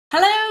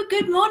Hello,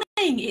 good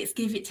morning. It's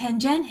Give It 10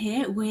 Jen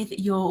here with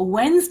your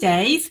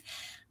Wednesday's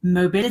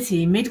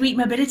midweek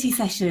mobility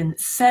session.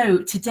 So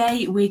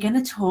today we're going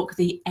to talk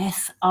the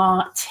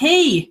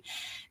SRT,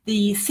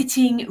 the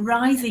sitting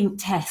rising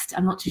test.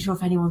 I'm not too sure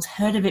if anyone's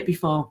heard of it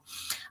before,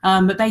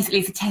 but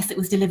basically it's a test that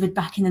was developed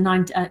back in the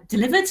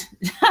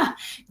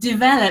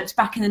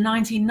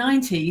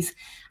 1990s,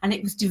 and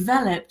it was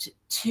developed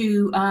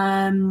to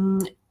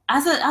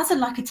as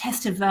a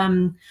test of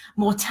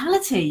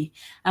mortality.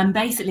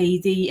 Basically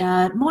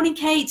the morning,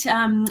 Kate.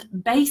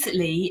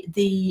 Basically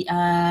the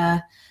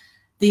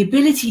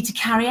ability to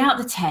carry out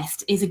the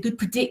test is a good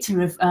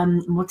predictor of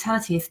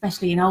mortality,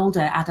 especially in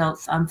older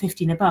adults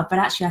 50 and above. But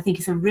actually, I think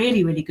it's a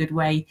really, really good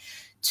way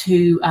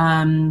to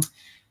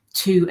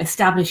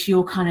establish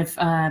your kind of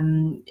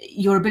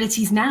your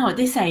abilities now at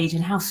this age,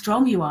 and how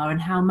strong you are, and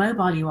how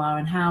mobile you are,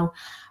 and how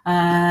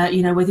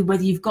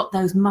whether you've got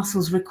those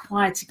muscles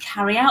required to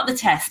carry out the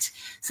test.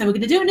 So we're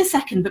going to do it in a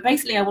second, but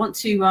basically I want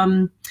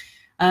to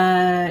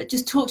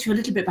just talk to you a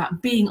little bit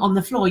about being on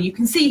the floor. You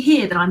can see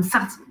here that I'm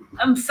sat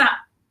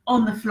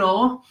on the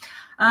floor,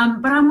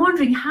 but I'm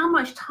wondering how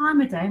much time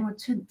a day, I've got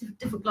two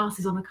different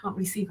glasses on, I can't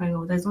really see very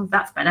well with those ones,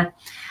 that's better.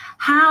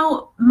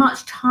 How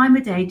much time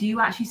a day do you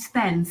actually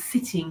spend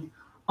sitting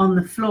on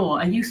the floor?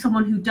 Are you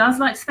someone who does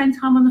like to spend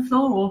time on the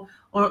floor,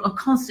 or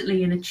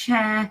constantly in a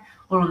chair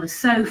or on the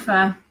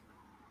sofa,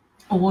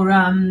 or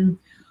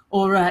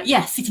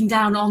sitting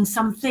down on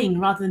something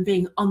rather than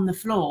being on the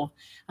floor?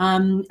 I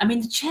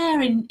mean, the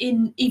chair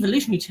in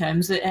evolutionary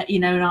terms, our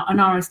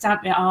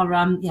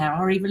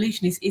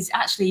evolution is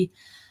actually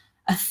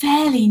a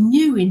fairly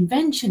new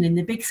invention in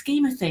the big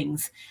scheme of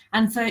things.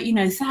 And for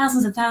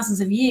thousands and thousands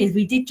of years,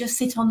 we did just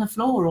sit on the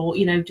floor, or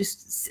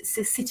just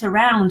sit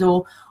around,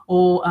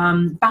 or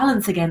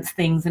balance against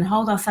things and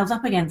hold ourselves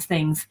up against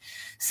things.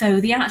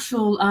 So the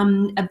actual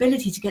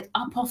ability to get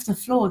up off the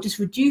floor just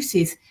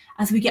reduces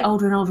as we get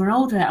older and older and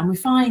older. And we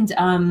find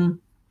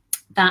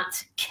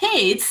that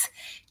kids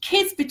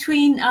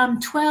between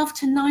 12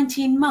 to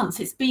 19 months,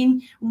 it's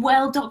been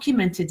well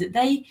documented that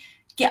they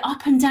get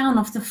up and down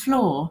off the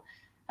floor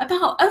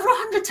about over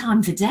 100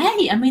 times a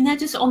day. I mean, they're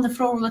just on the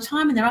floor all the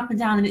time, and they're up and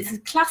down, and it's a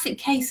classic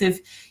case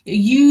of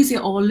use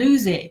it or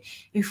lose it.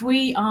 If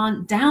we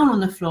aren't down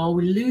on the floor,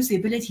 we lose the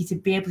ability to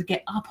be able to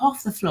get up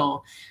off the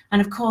floor. And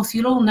of course,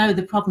 you'll all know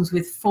the problems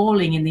with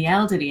falling in the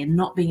elderly and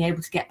not being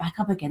able to get back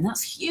up again.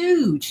 That's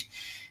huge.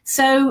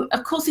 So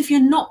of course, if you're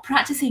not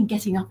practicing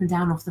getting up and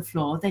down off the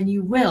floor, then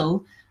you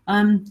will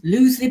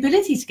lose the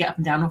ability to get up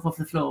and down off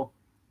the floor.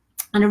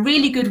 And a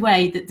really good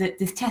way that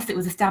this test that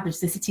was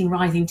established, the sitting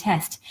rising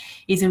test,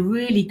 is a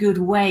really good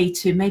way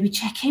to maybe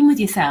check in with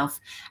yourself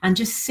and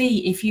just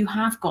see if you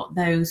have got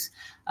those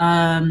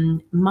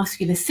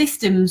muscular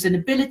systems and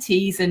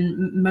abilities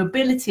and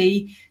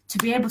mobility to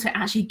be able to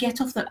actually get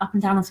up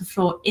and down off the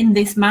floor in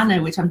this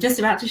manner, which I'm just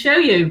about to show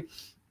you.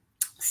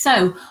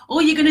 So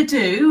all you're going to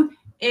do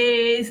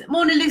is,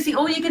 morning Lucy,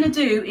 all you're going to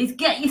do is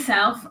get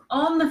yourself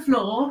on the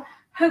floor.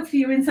 Hopefully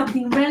you're in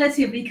something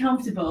relatively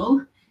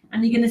comfortable,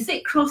 and you're going to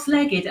sit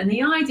cross-legged, and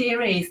the idea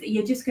is that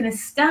you're just going to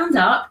stand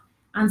up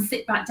and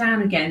sit back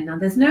down again. Now,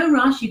 there's no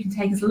rush. You can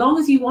take as long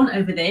as you want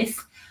over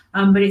this,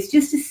 but it's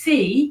just to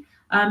see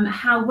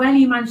how well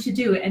you manage to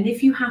do it, and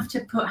if you have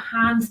to put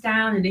hands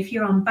down, and if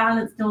you're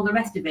unbalanced and all the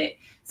rest of it.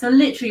 So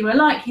literally, we're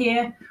like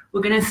here,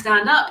 we're going to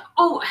stand up,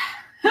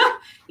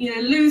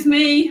 lose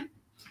me,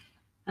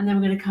 and then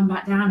we're going to come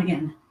back down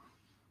again.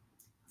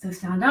 So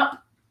stand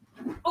up,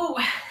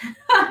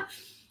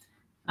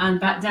 and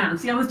back down.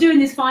 See, I was doing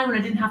this fine when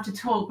I didn't have to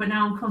talk, but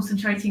now I'm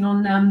concentrating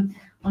on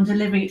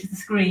delivering it to the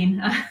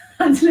screen.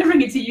 I'm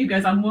delivering it to you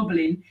guys. I'm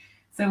wobbling.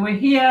 So we're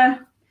here. I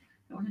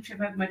don't want to trip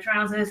over my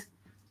trousers.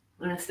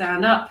 I'm going to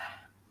stand up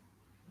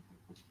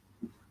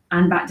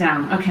and back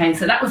down. Okay,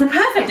 so that was a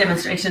perfect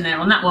demonstration there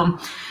on that one.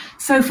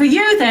 So for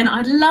you then,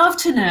 I'd love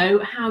to know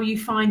how you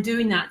find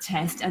doing that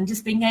test and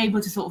just being able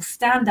to sort of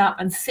stand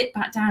up and sit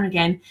back down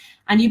again.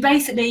 And you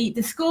basically,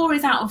 the score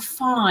is out of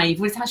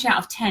 5. Well, it's actually out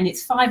of 10.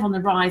 It's 5 on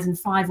the rise and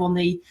 5 on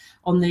the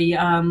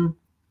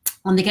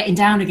getting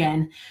down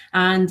again.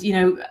 And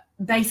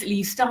basically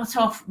you start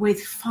off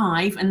with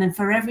 5, and then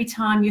for every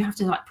time you have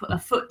to like put a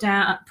foot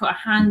down, put a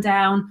hand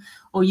down,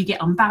 or you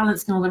get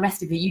unbalanced and all the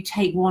rest of it, you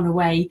take 1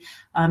 away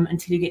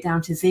until you get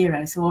down to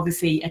 0. So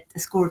obviously a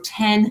score of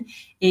 10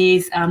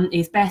 is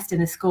best,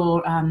 and a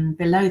score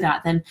below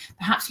that, then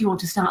perhaps you want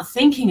to start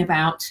thinking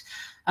about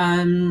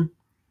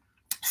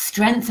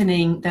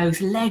strengthening those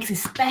legs,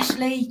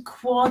 especially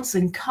quads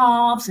and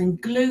calves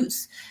and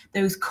glutes,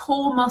 those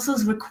core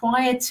muscles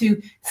required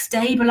to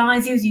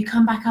stabilize you as you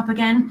come back up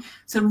again.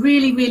 So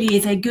really, really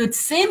is a good,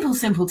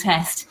 simple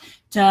test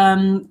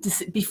to,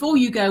 before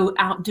you go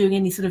out doing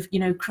any sort of,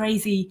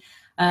 crazy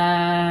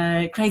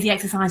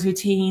exercise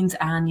routines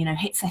and,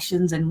 HIIT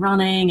sessions and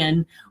running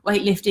and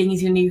weightlifting.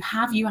 Is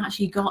have you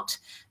actually got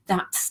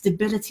that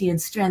stability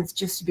and strength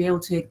just to be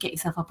able to get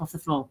yourself up off the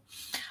floor?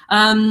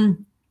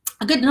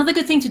 Another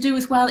good thing to do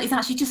as well is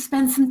actually just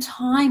spend some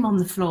time on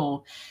the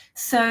floor.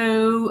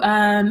 So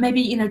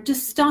maybe, you know,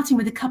 just starting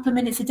with a couple of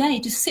minutes a day,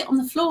 just sit on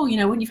the floor, you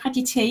know, when you've had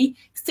your tea,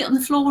 sit on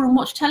the floor and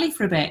watch telly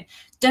for a bit.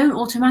 Don't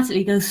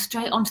automatically go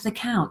straight onto the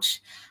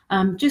couch.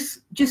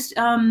 Just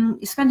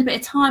spend a bit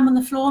of time on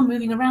the floor,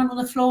 moving around on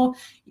the floor.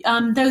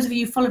 Those of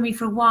you who follow me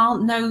for a while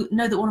know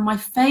that one of my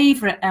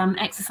favorite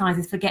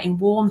exercises for getting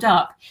warmed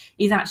up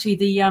is actually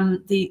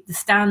the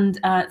stand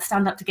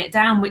up to get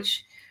down,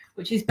 which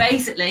is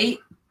basically,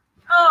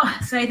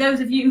 so those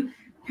of you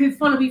who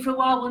follow me for a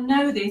while will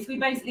know this. We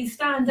basically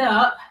stand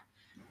up,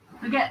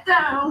 we get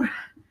down,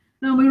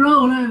 then we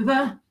roll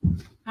over,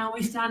 and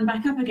we stand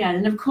back up again.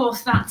 And of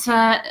course, that's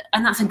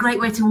a great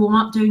way to warm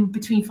up. Doing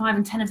between 5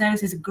 and 10 of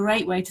those is a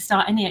great way to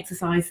start any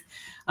exercise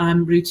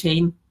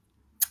routine.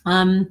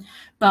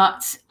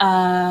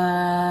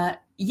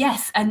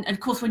 Yes, and of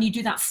course, when you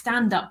do that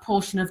stand-up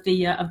portion of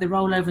the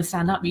rollover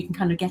stand-up, you can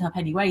kind of get up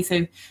anyway.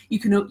 So you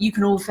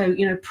can also,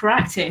 you know,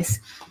 practice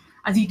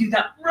as you do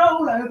that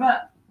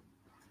rollover.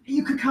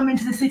 You could come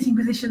into the sitting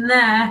position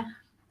there,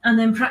 and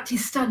then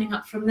practice standing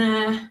up from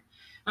there,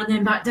 and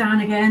then back down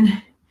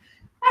again,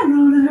 and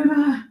roll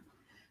over,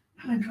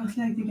 and cross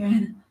legs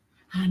again,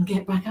 and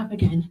get back up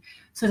again.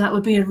 So that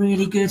would be a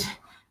really good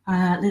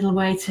little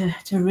way to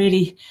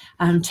really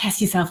test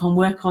yourself and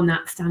work on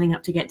that standing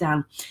up to get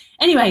down.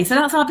 Anyway, so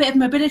that's our bit of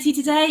mobility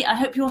today. I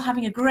hope you're all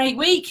having a great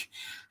week.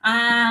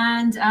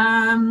 And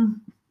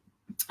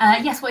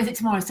yes, what is it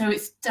tomorrow? So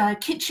it's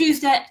Kit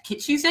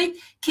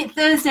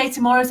Thursday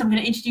tomorrow. So I'm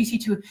going to introduce you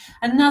to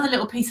another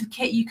little piece of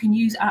kit you can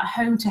use at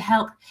home to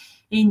help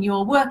in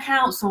your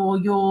workouts or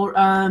your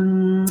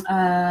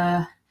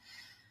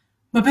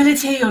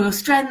mobility or your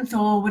strength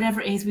or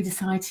whatever it is we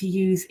decide to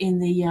use in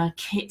the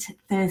Kit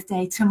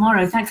Thursday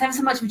tomorrow. Thanks ever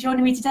so much for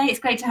joining me today. It's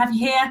great to have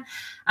you here,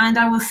 and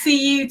I will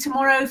see you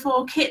tomorrow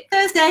for Kit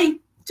Thursday.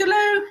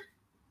 Toodaloo!